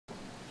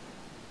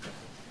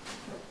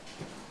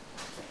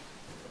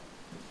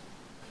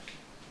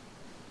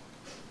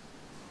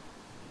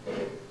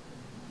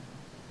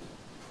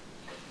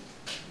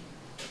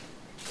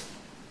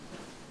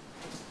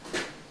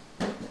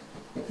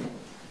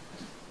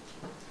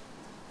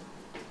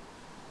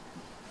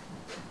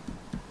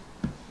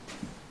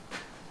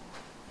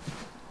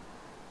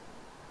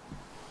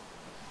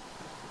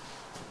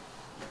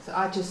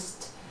I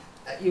just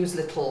use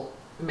little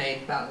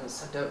maid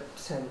bands. I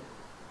don't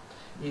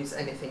use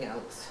anything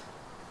else.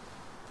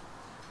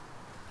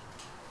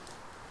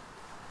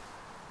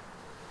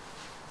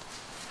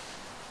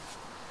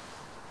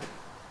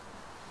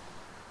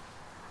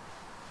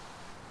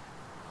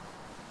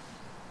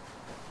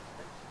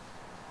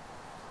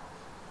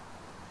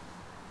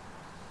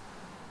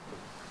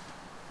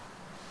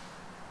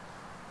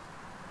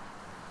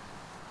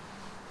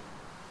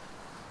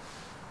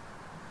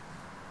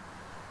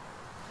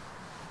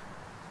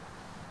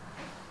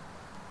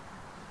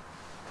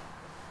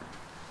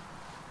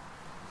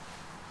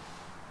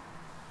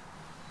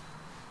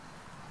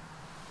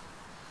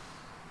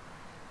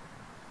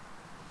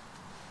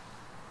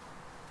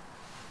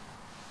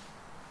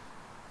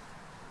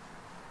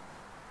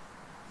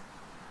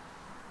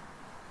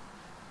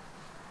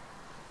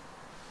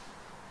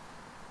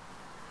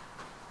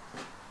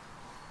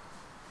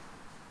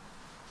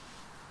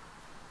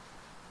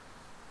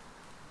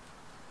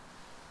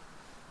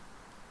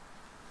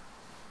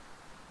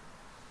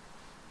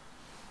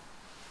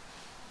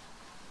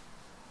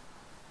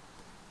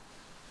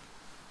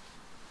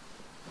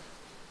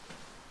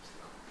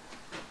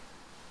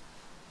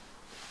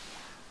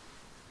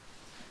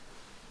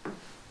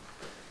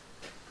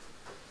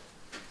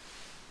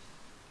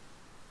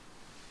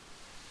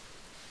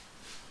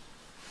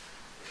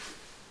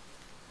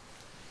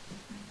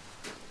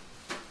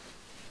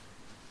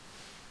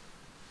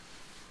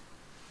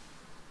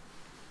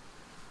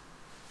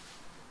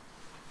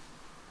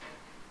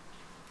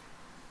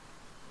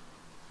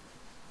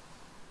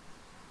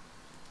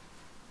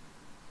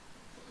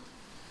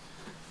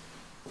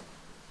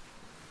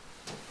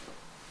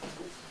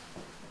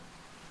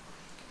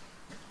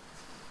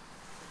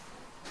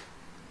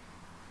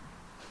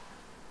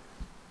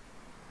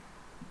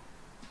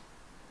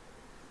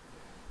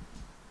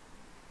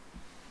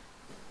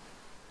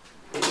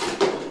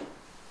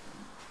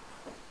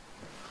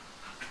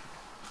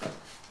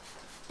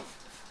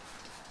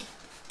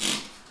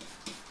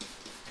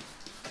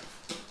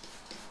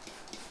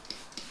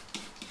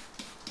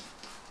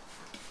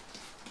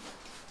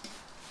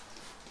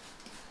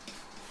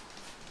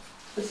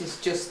 This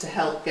is just to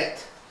help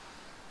get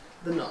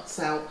the knots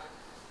out.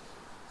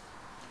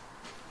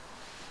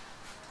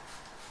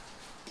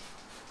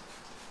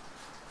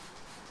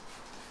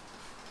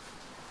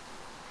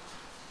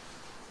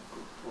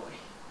 Good boy.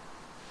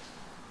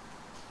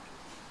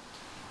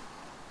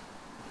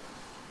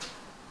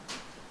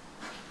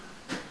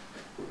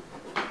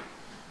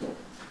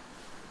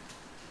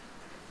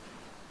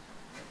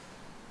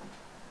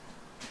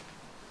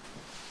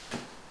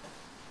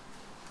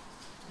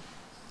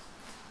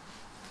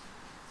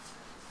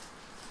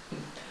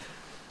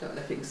 Don't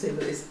know if you can see,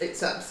 but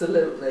it's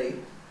absolutely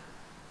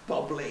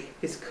bobbly,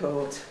 his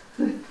coat.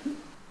 You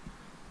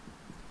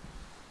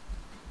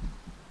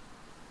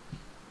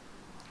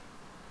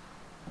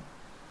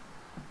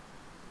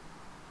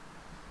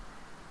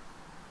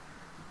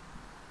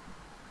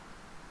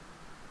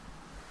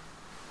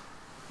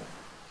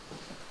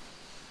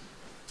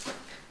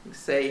can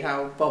see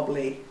how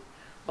bobbly,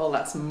 all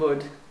that's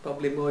mud,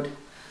 bobbly mud.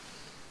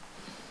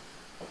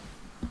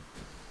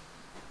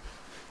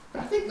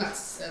 I think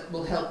that's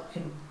will help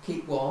him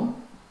keep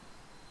warm.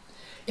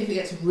 If it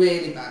gets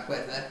really bad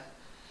weather,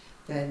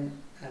 then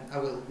I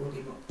will rug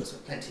him up. There's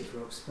plenty of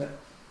rugs, but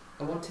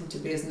I want him to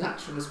be as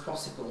natural as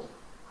possible.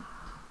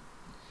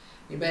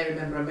 You may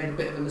remember I made a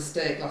bit of a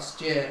mistake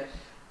last year,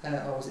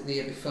 or was it the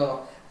year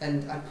before,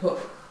 and I put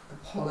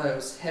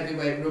Apollo's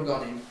heavyweight rug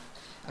on him,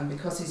 and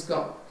because he's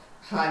got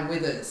high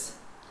withers,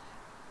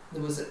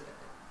 there was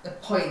a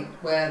point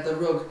where the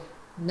rug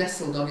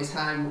nestled on his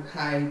high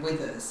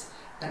withers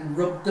and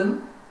rubbed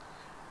them,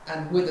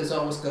 and withers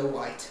always go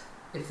white.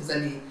 If there's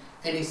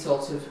any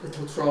sort of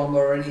little trauma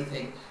or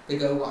anything, they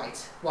go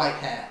white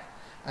hair,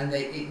 and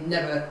it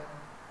never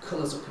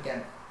colours up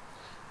again.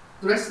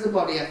 The rest of the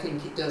body I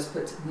think it does,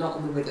 but not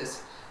on the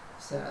withers.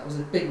 So that was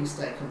a big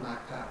mistake on my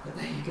part, but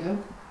there you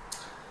go.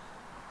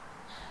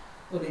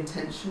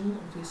 Unintentional,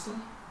 obviously.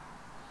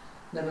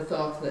 Never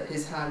thought that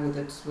his high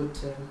withers would...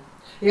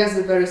 he has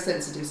a very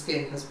sensitive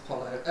skin, as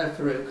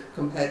Farouk,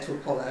 compared to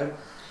Apollo,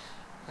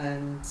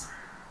 and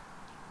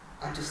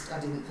I just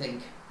didn't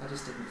think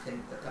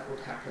that would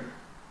happen.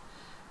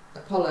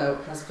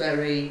 Apollo has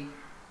very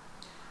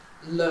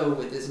low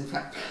withers, in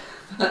fact,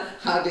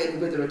 hardly any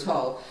wither at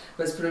all,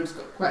 whereas Farouk's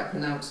got quite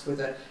pronounced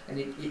wither, and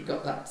you've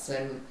got that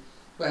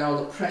where all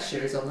the pressure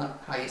is on that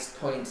highest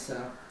point. So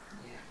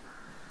yeah,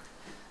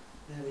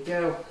 there we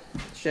go.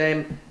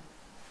 Shame.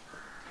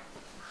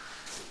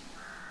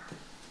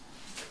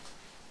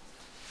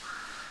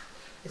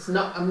 It's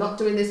not. I'm not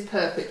doing this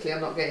perfectly. I'm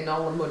not getting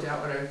all the mud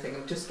out or anything.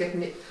 I'm just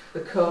getting the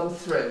comb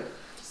through.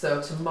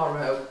 So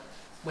tomorrow,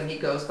 when he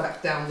goes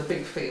back down the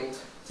big field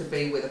to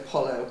be with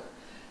Apollo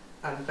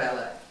and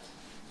Bella,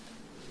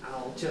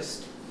 I'll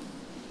just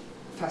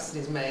fasten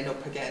his mane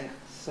up again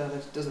so that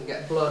it doesn't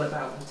get blown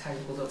about and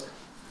tangled up.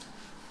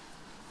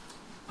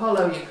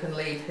 Apollo, you can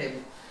leave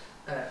him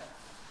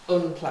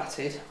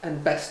unplaited,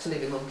 and best to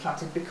leave him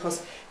unplaited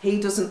because he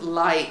doesn't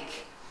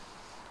like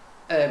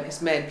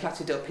his mane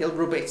plaited up, he'll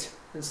rub it,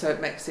 and so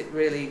it makes it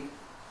really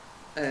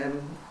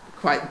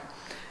quite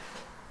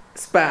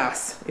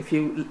sparse if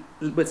you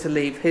were to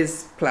leave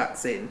his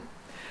plaits in.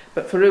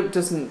 But Farouk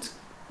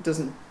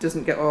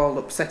doesn't get all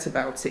upset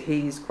about it.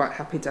 He's quite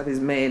happy to have his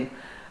mane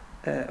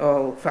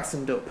all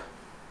fastened up.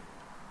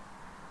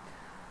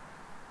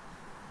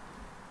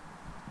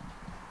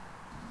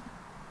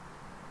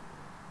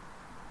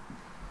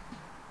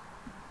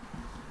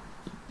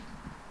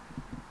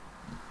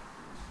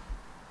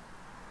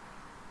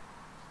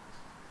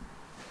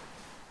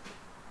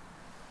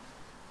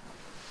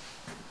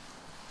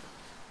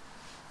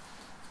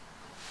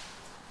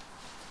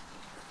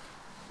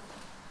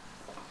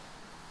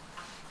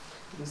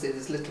 You can see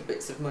there's little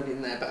bits of mud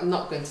in there, but I'm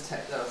not going to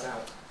take those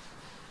out.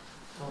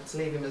 I want to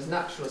leave him as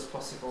natural as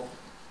possible.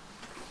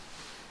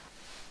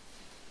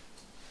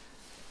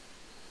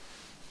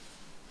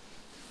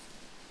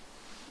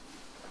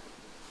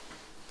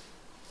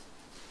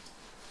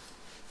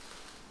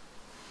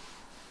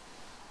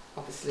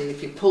 Obviously,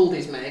 if you pulled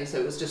his mane so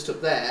it was just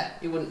up there,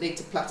 you wouldn't need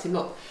to plait him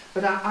up.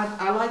 But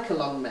I like a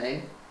long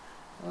mane.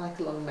 I like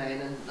a long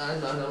mane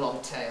and a long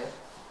tail.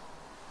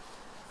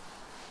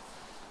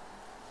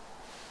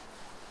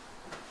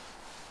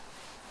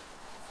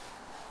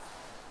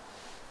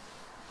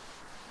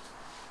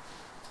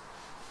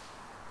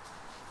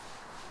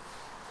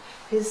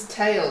 His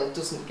tail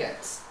doesn't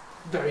get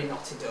very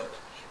knotted up,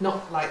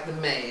 not like the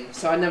mane,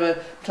 so I never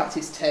plait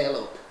his tail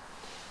up.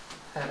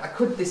 I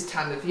could this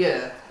time of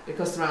year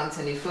because there aren't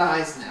any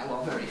flies now,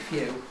 or very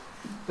few,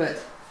 but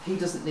he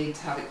doesn't need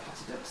to have it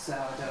plaited up, so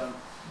I don't.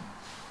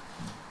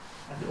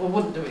 I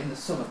wouldn't do it in the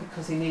summer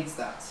because he needs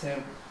that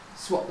to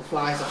swat the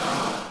flies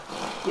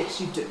off. Yes,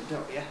 you do,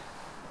 don't you?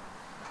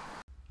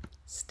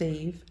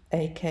 Steve,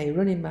 aka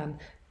Running Man,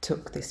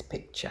 took this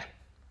picture.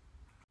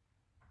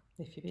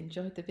 If you've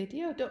enjoyed the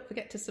video, don't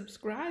forget to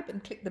subscribe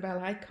and click the bell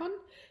icon.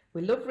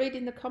 We love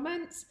reading the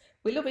comments,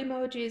 we love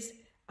emojis,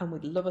 and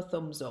we'd love a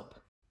thumbs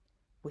up.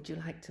 Would you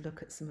like to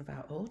look at some of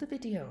our older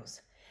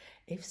videos?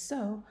 If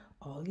so,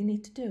 all you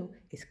need to do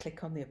is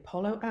click on the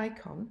Apollo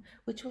icon,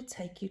 which will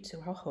take you to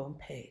our home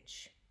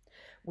page.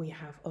 We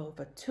have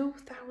over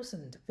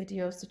 2,000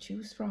 videos to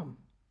choose from.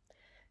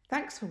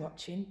 Thanks for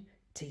watching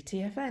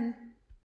TTFN.